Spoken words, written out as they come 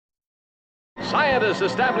Scientists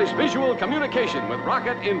establish visual communication with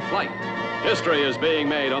rocket in flight. History is being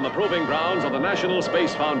made on the proving grounds of the National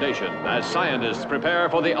Space Foundation as scientists prepare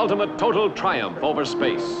for the ultimate total triumph over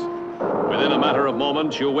space. Within a matter of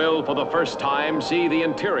moments, you will, for the first time, see the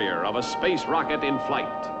interior of a space rocket in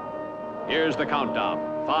flight. Here's the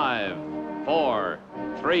countdown. 5, 4,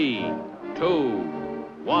 3, 2,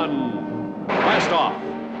 1, blast off.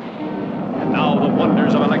 And now the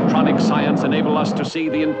wonders of electronic science enable us to see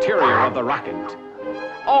the interior of the rocket.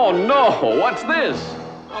 Oh no, what's this?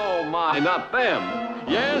 Oh my, not them.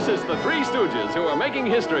 Yes, it's the Three Stooges who are making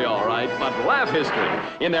history all right, but laugh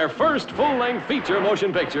history. In their first full-length feature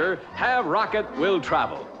motion picture, Have Rocket Will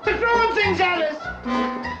Travel. What's wrong with things, Alice?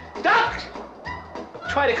 Duck!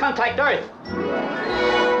 Try to contact Earth.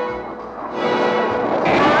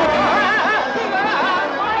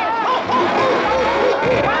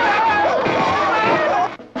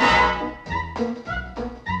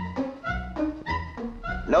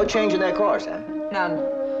 No change in their course, huh? None.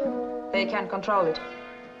 They can't control it.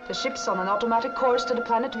 The ship's on an automatic course to the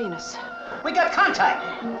planet Venus. We got contact.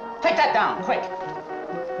 Take that down, quick.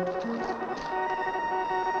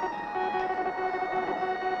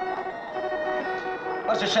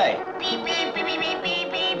 What's it say? Beep, beep, beep, beep, beep,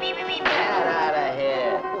 beep, beep, beep, beep, beep. Get out of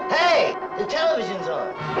here. Hey, the television's on.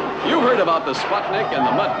 You've heard about the Sputnik and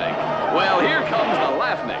the Mudnik. Well, here comes the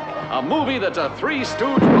Laughnik, a movie that's a Three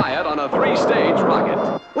Stooge riot on a three-stage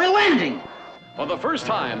rocket. We're landing. For the first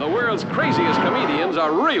time, the world's craziest comedians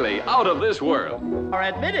are really out of this world. Or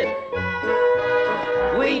admit it.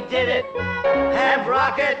 We did it. Have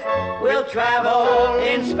rocket, we'll travel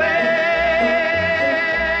in space.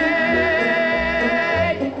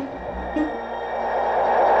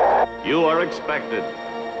 You are expected.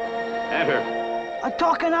 Enter. A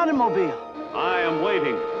talking automobile. I am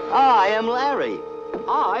waiting. I am Larry.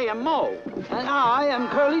 I am Mo. And I am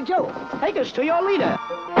Curly Joe. Take us to your leader.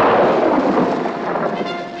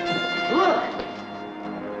 Look!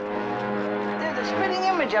 They're the spitting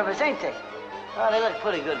image of us, ain't they? Oh, they look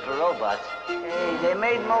pretty good for robots. Hey, they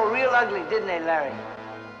made Mo real ugly, didn't they, Larry?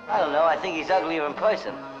 I don't know. I think he's uglier in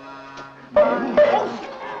person.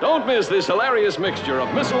 Don't miss this hilarious mixture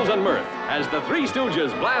of missiles and mirth as the Three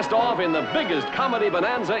Stooges blast off in the biggest comedy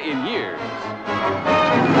bonanza in years.